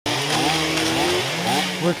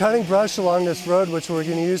We're cutting brush along this road, which we're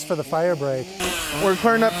going to use for the fire break. We're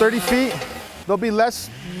clearing up 30 feet. There'll be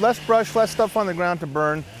less brush, less stuff on the ground to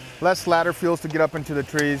burn, less ladder fuels to get up into the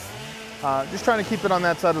trees. Just trying to keep it on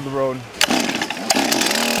that side of the road.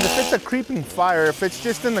 If it's a creeping fire, if it's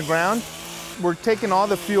just in the ground, we're taking all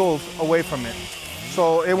the fuels away from it.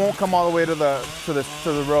 So it won't come all the way to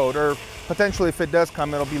the road, or potentially if it does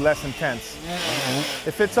come, it'll be less intense.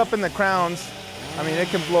 If it's up in the crowns, I mean, it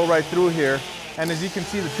can blow right through here. And as you can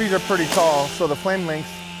see, the trees are pretty tall, so the flame lengths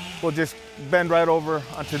will just bend right over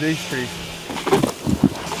onto these trees.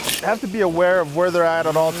 They have to be aware of where they're at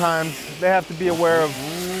all times. They have to be aware of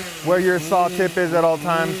where your saw tip is at all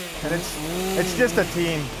times. And it's just a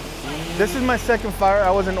team. This is my second fire.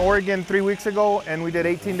 I was in Oregon 3 weeks ago, and we did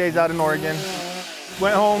 18 days out in Oregon.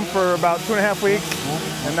 Went home for about 2.5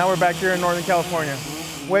 weeks, and now we're back here in Northern California.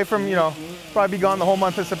 Away from, probably be gone the whole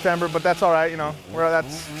month of September, but that's all right,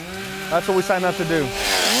 that's what we signed up to do.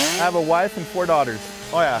 I have a wife and 4 daughters.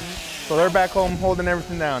 Oh yeah, so they're back home holding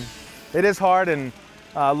everything down. It is hard and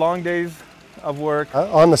long days of work.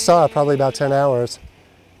 On the saw, probably about 10 hours.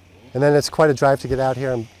 And then it's quite a drive to get out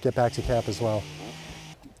here and get back to camp as well.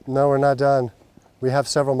 No, we're not done. We have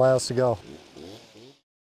several miles to go.